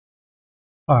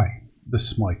Hi,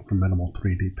 this is Mike from Minimal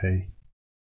 3DP,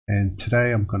 and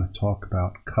today I'm going to talk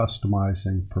about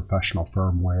customizing professional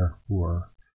firmware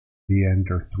for the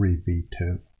Ender 3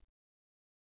 V2.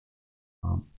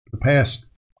 For the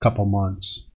past couple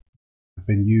months, I've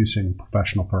been using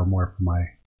professional firmware for my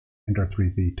Ender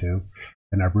 3 V2,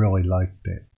 and I've really liked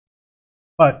it.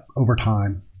 But over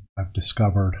time, I've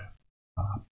discovered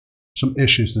some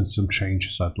issues and some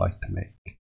changes I'd like to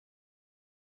make.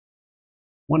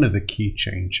 One of the key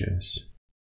changes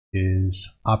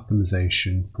is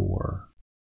optimization for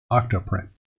OctoPrint.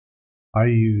 I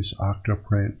use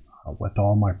OctoPrint with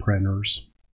all my printers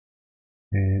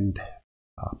and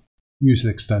use it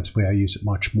extensively. I use it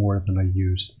much more than I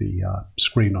use the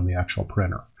screen on the actual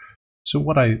printer. So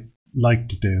what I like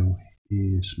to do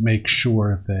is make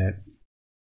sure that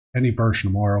any version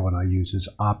of Marlin I use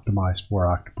is optimized for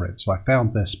OctoPrint. So I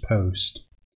found this post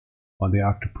on the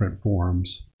OctoPrint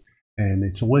forums, and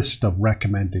it's a list of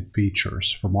recommended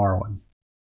features for Marlin.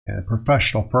 And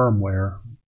professional firmware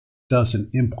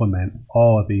doesn't implement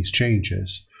all of these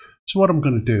changes. So what I'm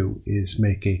going to do is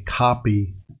make a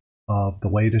copy of the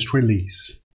latest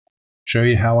release, show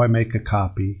you how I make a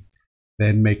copy,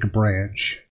 then make a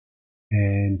branch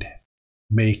and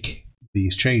make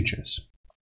these changes.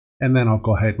 And then I'll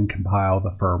go ahead and compile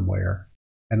the firmware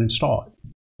and install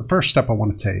it. The first step I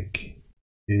want to take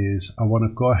is I want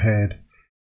to go ahead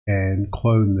and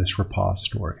clone this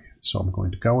repository. So I'm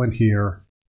going to go in here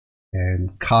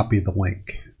and copy the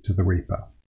link to the repo.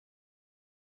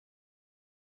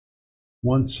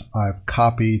 Once I've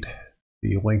copied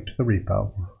the link to the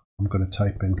repo, I'm going to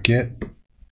type in git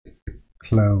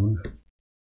clone.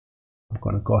 I'm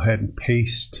going to go ahead and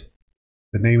paste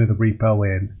the name of the repo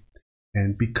in,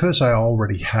 and because I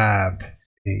already have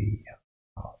a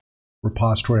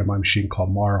repository on my machine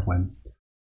called Marlin,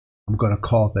 I'm going to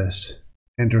call this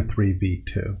Ender 3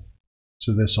 V2.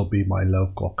 So this will be my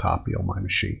local copy on my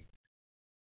machine.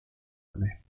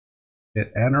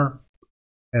 Hit enter,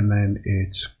 and then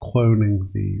it's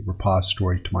cloning the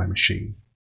repository to my machine.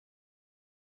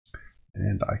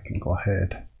 And I can go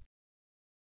ahead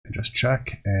and just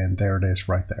check, and there it is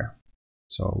right there.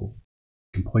 So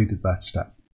completed that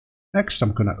step. Next,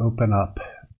 I'm going to open up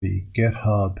the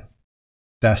GitHub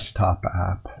desktop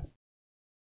app,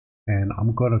 and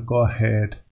I'm going to go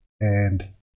ahead and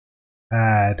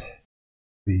add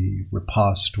the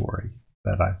repository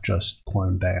that I've just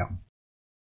cloned down.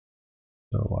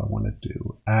 So I want to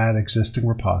do add existing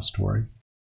repository,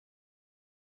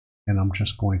 and I'm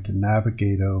just going to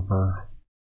navigate over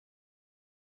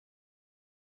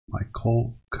my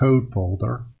code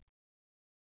folder,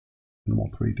 Minimal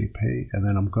 3DP, and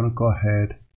then I'm going to go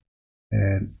ahead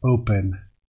and open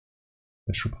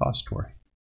this repository.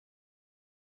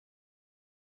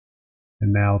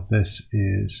 And now this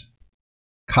is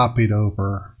copied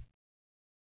over,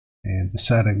 and the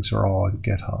settings are all in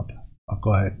GitHub. I'll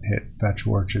go ahead and hit fetch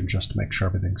origin just to make sure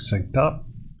everything's synced up.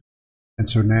 And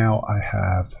so now I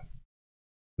have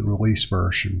the release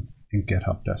version in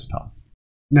GitHub desktop.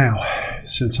 Now,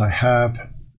 since I have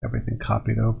everything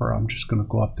copied over, I'm just going to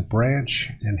go up to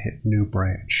branch and hit new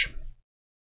branch.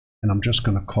 And I'm just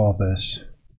going to call this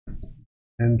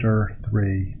Ender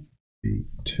 3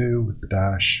 V2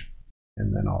 dash,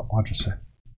 and then I'll just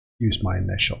use my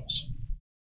initials.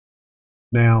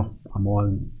 Now I'm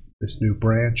on this new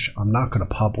branch. I'm not going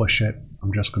to publish it.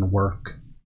 I'm just going to work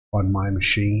on my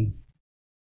machine.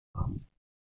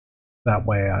 That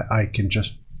way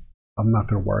I'm not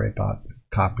going to worry about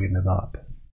copying it up.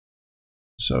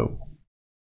 So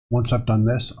once I've done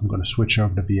this, I'm going to switch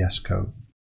over to VS Code.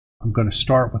 I'm going to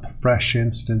start with a fresh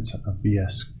instance of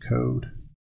VS Code,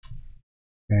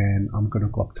 and I'm going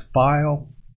to go up to File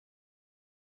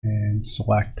and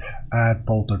select Add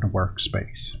Folder to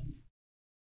Workspace.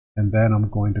 And then I'm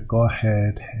going to go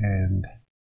ahead and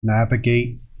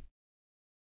navigate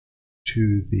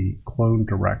to the clone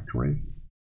directory,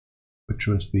 which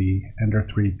was the Ender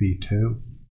 3 V2,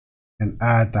 and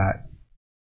add that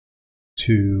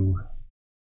to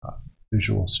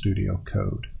Visual Studio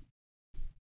Code.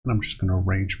 And I'm just going to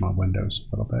arrange my windows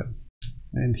a little bit.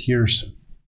 And here's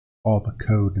all the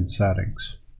code and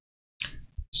settings.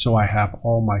 So I have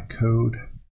all my code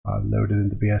loaded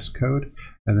into VS Code,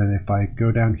 and then if I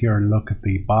go down here and look at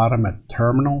the bottom at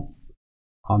terminal,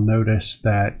 I'll notice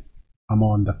that I'm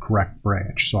on the correct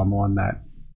branch. So I'm on that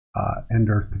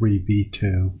Ender 3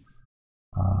 V2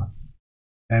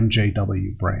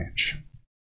 MJW branch.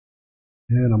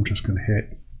 And I'm just going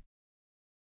to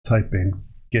type in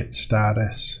git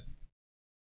status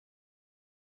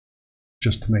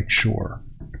just to make sure.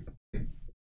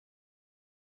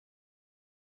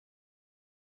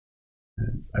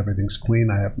 And everything's clean.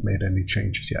 I haven't made any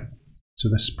changes yet. So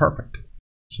this is perfect.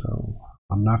 So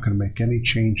I'm not going to make any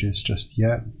changes just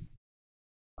yet.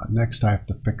 Next, I have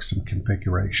to fix some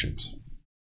configurations.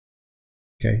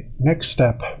 Okay, next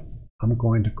step, I'm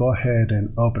going to go ahead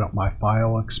and open up my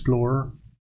File Explorer.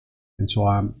 And so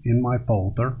I'm in my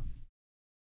folder.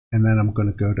 And then I'm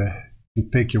going to go to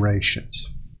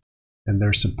Configurations. And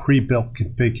there's some pre-built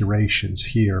configurations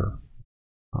here.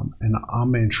 And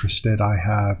I'm interested, I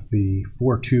have the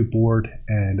 4.2 board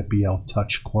and a BL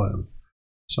Touch clone.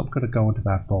 So I'm going to go into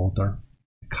that folder,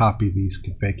 copy these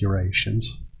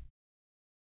configurations.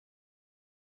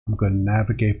 I'm going to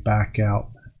navigate back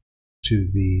out to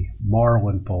the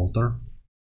Marlin folder,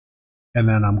 and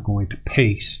then I'm going to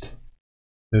paste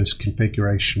those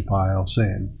configuration files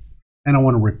in, and I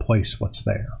want to replace what's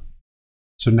there.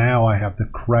 So now I have the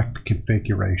correct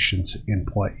configurations in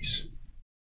place.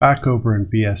 Back over in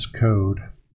VS Code,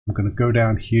 I'm going to go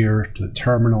down here to the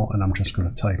terminal, and I'm just going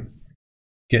to type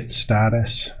git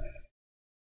status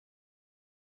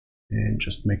and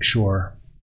just make sure,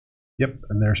 yep,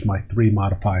 and there's my 3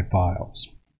 modified files.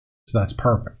 So that's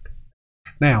perfect.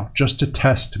 Now, just to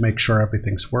test to make sure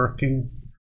everything's working,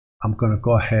 I'm going to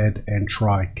go ahead and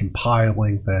try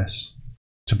compiling this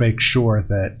to make sure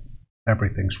that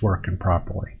everything's working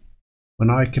properly. When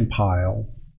I compile,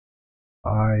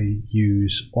 I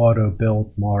use auto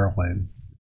build Marlin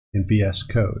in VS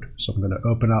Code. So I'm going to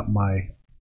open up my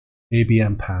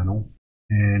ABM panel,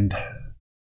 and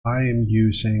I am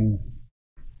using,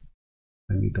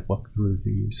 I need to look through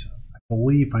these. I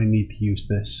believe I need to use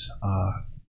this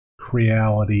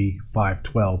Creality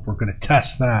 512. We're going to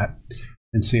test that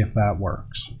and see if that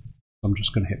works. So I'm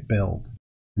just going to hit build,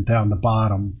 and down the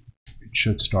bottom it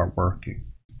should start working.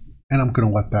 And I'm going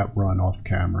to let that run off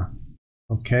camera.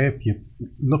 Okay, if you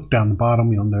look down the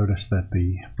bottom, you'll notice that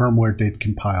the firmware did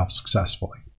compile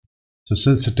successfully. So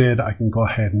since it did, I can go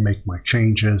ahead and make my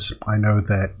changes. I know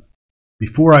that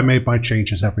before I made my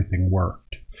changes, everything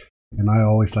worked. And I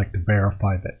always like to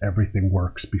verify that everything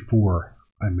works before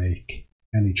I make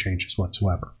any changes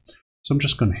whatsoever. So I'm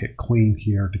just going to hit clean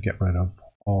here to get rid of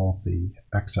all the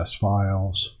excess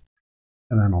files,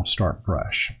 and then I'll start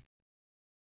fresh.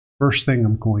 First thing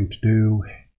I'm going to do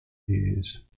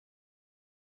is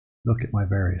look at my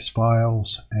various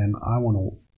files, and I want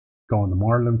to go in the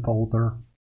Marlin folder,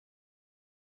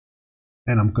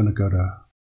 and I'm going to go to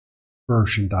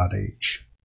version.h.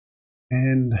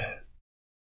 And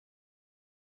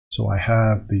so I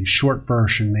have the short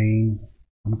version name.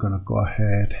 I'm going to go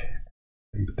ahead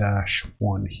and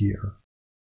 -1 here,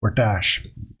 or dash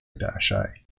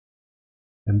A.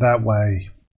 And that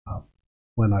way,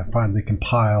 when I finally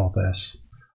compile this,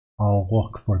 I'll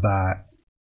look for that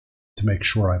to make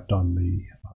sure I've done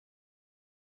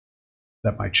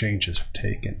that my changes are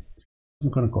taken. I'm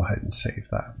going to go ahead and save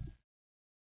that.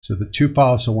 So the 2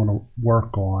 files I want to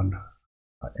work on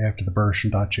after the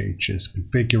version.h is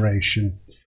configuration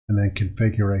and then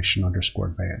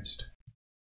configuration_advanced.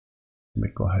 Let me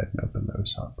go ahead and open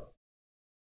those up.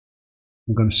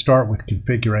 I'm going to start with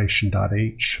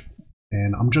configuration.h,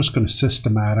 and I'm just going to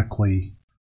systematically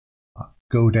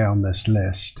go down this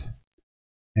list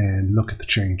and look at the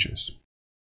changes.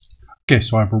 Okay,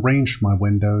 so I've arranged my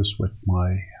windows with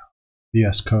my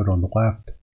VS Code on the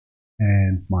left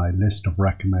and my list of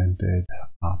recommended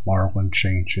Marlin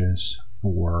changes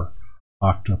for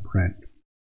OctoPrint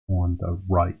on the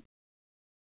right.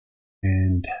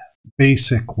 And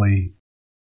basically,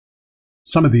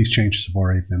 some of these changes have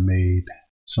already been made,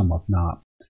 some have not.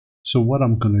 So what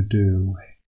I'm going to do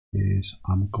is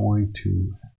I'm going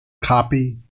to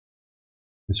copy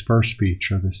this first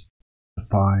feature, this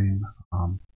define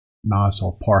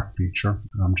nozzle park feature,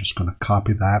 and I'm just going to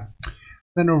copy that.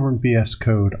 Then over in VS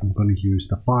Code, I'm going to use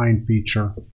the find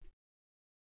feature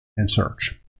and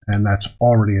search, and that's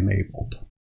already enabled.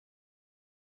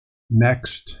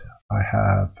 Next, I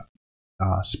have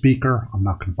speaker. I'm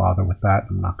not going to bother with that.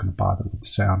 I'm not going to bother with the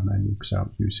sound menu because I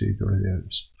don't use either of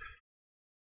those.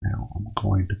 Now I'm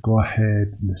going to go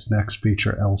ahead in this next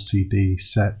feature, LCD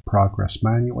set progress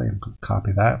manually. I'm going to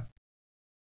copy that.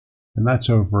 And that's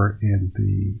over in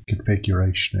the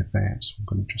configuration advanced. I'm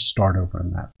going to just start over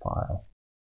in that file.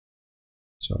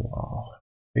 So I'll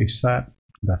paste that.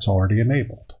 That's already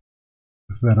enabled.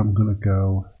 Then I'm going to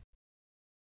go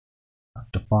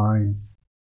define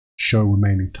show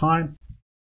remaining time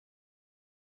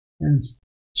and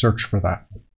search for that.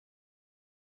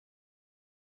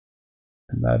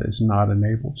 And that is not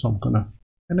enabled, so I'm going to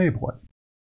enable it.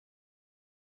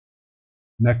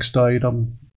 Next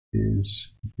item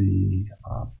is the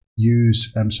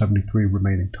use M73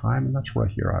 remaining time, and that's right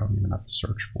here. I don't even have to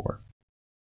search for it.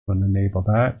 I'm going to enable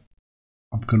that.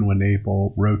 I'm going to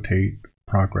enable rotate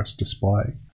progress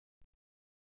display.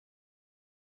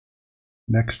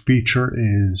 Next feature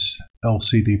is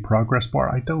LCD progress bar.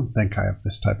 I don't think I have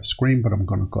this type of screen, but I'm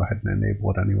going to go ahead and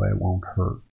enable it anyway. It won't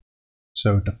hurt.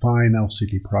 So define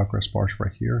LCD progress bars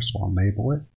right here, so I'll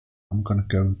enable it. I'm going to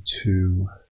go to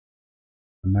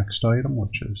the next item,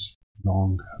 which is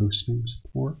long hosting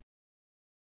support.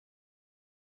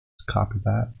 Let's copy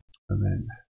that, and then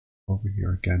over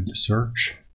here again to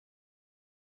search.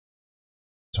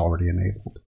 It's already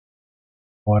enabled.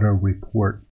 Auto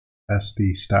report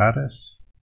SD status.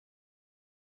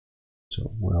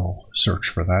 So we'll search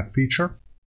for that feature.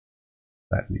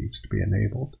 That needs to be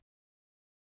enabled.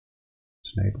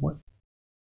 Let's enable it.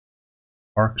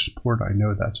 ARC support, I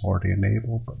know that's already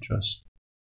enabled, but just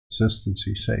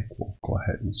consistency's sake, we'll go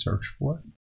ahead and search for it.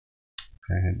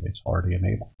 And it's already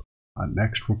enabled.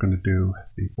 Next, we're going to do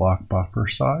the block buffer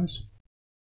size.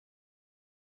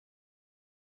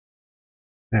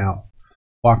 Now,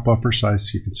 block buffer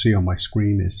size, you can see on my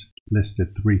screen, is listed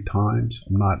 3 times.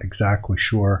 I'm not exactly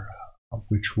sure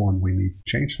which one we need to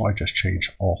change, so I just change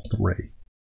all 3. And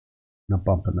I'm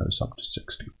bumping those up to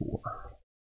 64.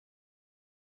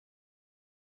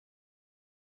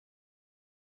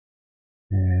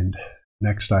 And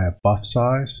next I have buff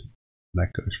size.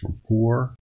 That goes from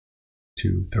 4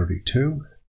 to 32.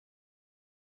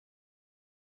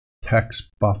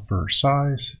 Text buffer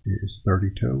size is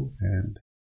 32 and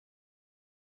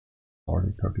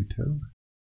already 32.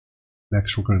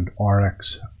 Next we're going to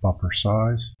RX buffer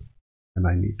size, and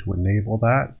I need to enable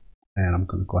that, and I'm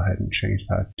going to go ahead and change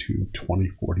that to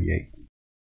 2048.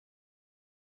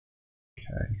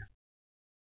 Okay.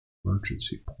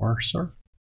 Emergency parser.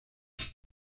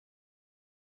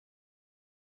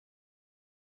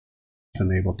 It's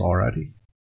enabled already.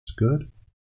 It's good.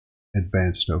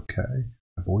 Advanced OK.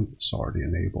 I believe it's already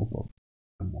enabled, but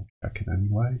I'm going to check it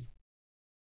anyway.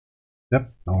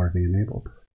 Yep, already enabled.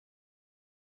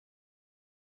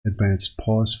 Advanced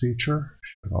pause feature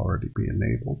should already be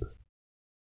enabled.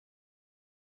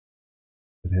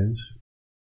 It is.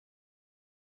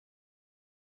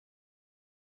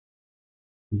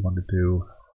 We want to do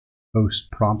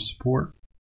host prompt support.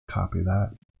 Copy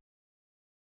that.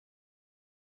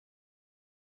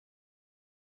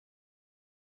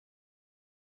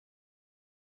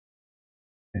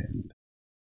 And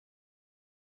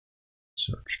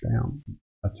search down.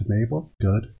 That's enabled.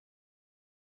 Good.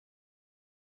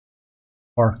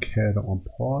 Arc head on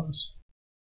pause.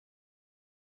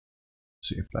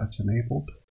 See if that's enabled.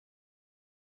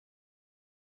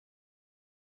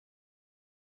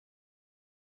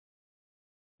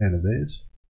 And it is.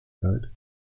 Good.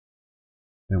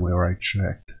 Then we already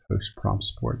checked host prompt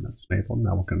support, and that's enabled.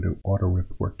 Now we're going to do auto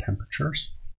report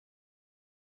temperatures.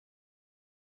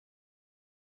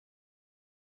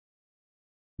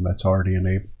 And that's already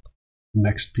enabled.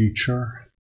 Next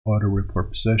feature, auto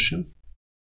report position.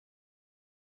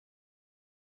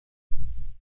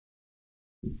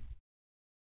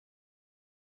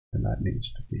 And that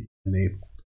needs to be enabled.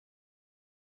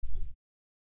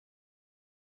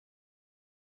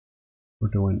 We're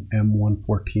doing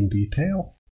M114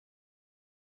 detail.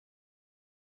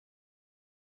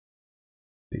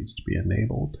 Needs to be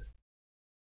enabled.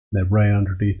 Then right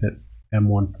underneath it,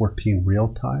 M114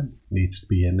 real time needs to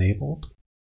be enabled.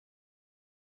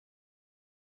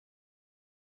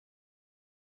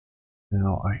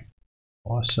 Now I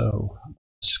also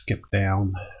skip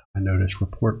down. I notice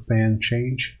report band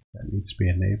change. That needs to be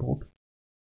enabled.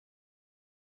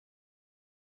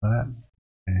 That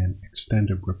and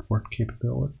extended report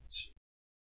capabilities.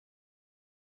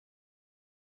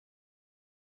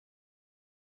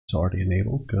 It's already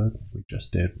enabled. Good. We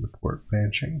just did report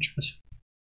band changes.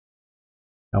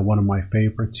 Now one of my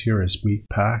favorites here is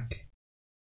Meatpack,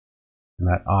 and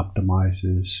that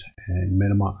optimizes and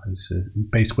minimizes,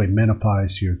 basically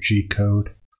minifies your G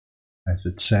code as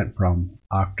it's sent from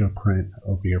OctoPrint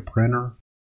over your printer.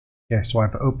 Yeah, so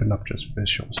I've opened up just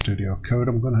Visual Studio Code.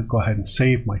 I'm going to go ahead and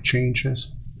save my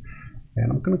changes,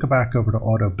 and I'm going to go back over to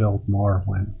Auto Build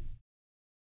Marlin,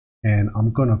 and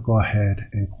I'm going to go ahead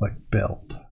and click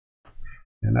Build.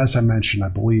 And as I mentioned, I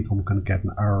believe I'm going to get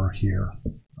an error here.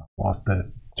 I'll have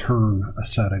to turn a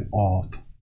setting off,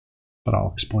 but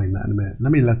I'll explain that in a minute.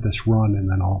 Let me let this run, and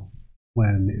then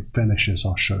when it finishes,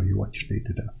 I'll show you what you need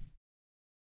to do.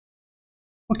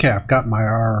 Okay, I've got my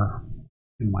error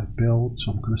in my build,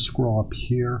 so I'm going to scroll up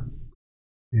here,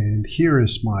 and here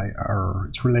is my error.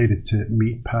 It's related to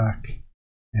Meatpack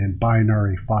and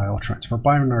binary file transfer.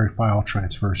 Binary file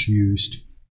transfer is used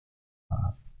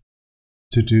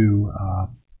to do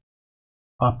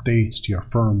updates to your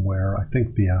firmware, I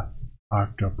think via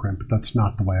OctoPrint, but that's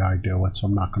not the way I do it, so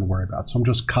I'm not going to worry about it. So I'm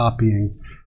just copying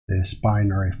this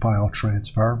binary file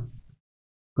transfer. I'm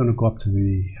going to go up to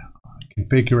the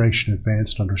configuration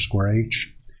advanced _H.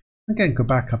 Again, go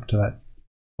back up to that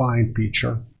find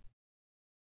feature,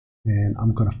 and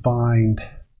I'm going to find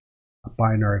a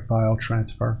binary file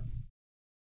transfer,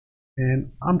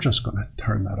 and I'm just going to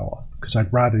turn that off because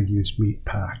I'd rather use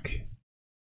Meatpack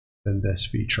than this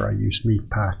feature. I use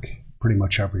Meatpack pretty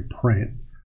much every print,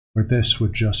 where this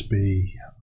would just be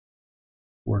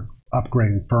we're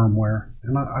upgrading firmware,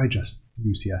 and I just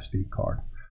use the SD card.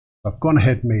 So I've gone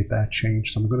ahead and made that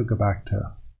change, so I'm going to go back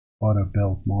to Auto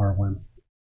Build Marlin.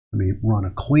 Let me run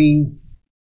a clean,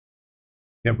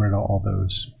 get rid of all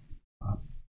those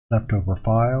leftover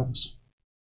files.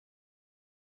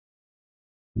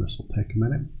 This will take a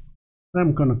minute. Then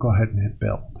I'm going to go ahead and hit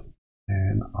build,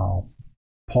 and I'll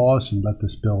pause and let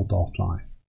this build offline.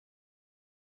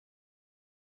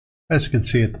 As you can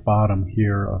see at the bottom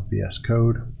here of VS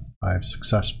Code, I've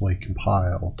successfully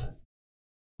compiled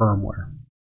firmware.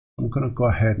 I'm going to go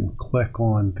ahead and click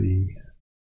on the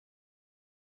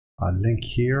link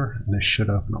here, and this should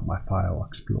open up my File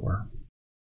Explorer.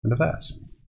 And it has.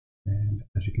 And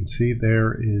as you can see,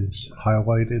 there is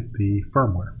highlighted the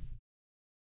firmware.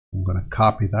 I'm going to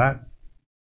copy that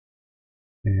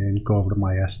and go over to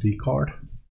my SD card.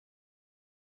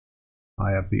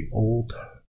 I have the old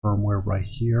firmware right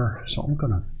here, so I'm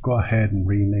going to go ahead and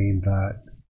rename that,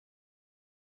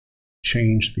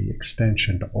 change the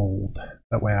extension to old.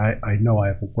 That way I know I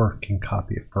have a working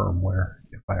copy of firmware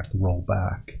if I have to roll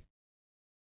back.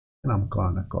 And I'm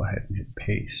going to go ahead and hit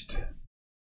paste.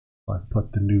 So I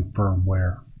put the new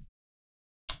firmware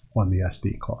on the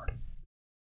SD card.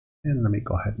 And let me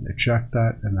go ahead and eject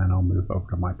that, and then I'll move over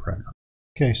to my printer.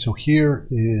 Okay, so here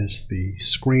is the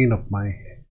screen of my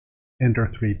Ender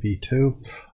 3 V2.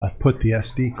 I've put the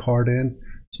SD card in,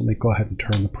 so let me go ahead and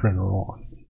turn the printer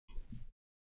on.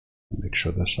 Make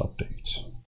sure this updates.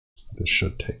 This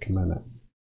should take a minute.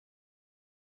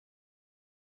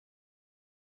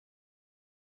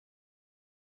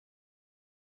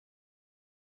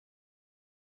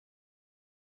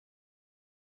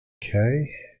 Okay,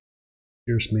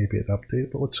 here's maybe an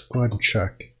update, but let's go ahead and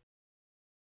check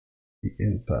the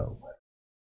info.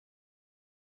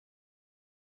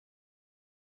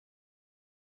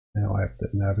 Now I have to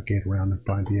navigate around and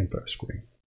find the info screen.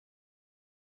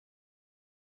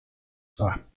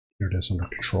 Here it is under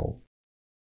control.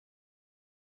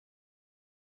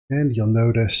 And you'll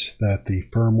notice that the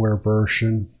firmware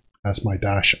version has my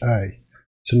 -A.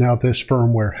 So now this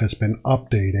firmware has been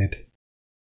updated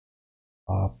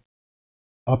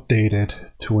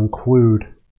to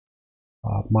include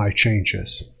my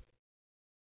changes.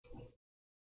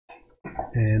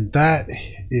 And that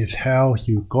is how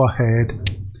you go ahead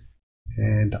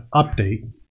and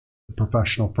update the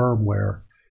professional firmware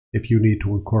if you need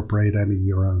to incorporate any of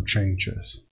your own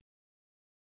changes.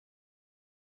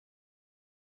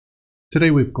 Today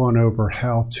we've gone over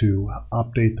how to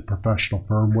update the professional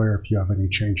firmware if you have any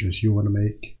changes you want to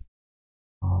make.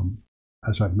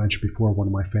 As I've mentioned before, one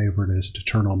of my favorite is to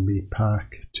turn on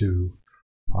Meatpack to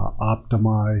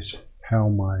optimize how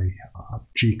my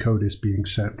G-code is being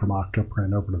sent from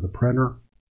OctoPrint over to the printer.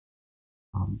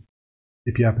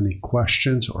 If you have any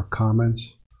questions or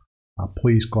comments,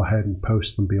 please go ahead and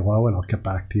post them below, and I'll get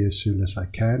back to you as soon as I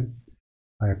can.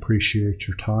 I appreciate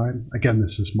your time. Again,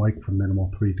 this is Mike from Minimal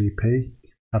 3DP.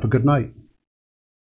 Have a good night.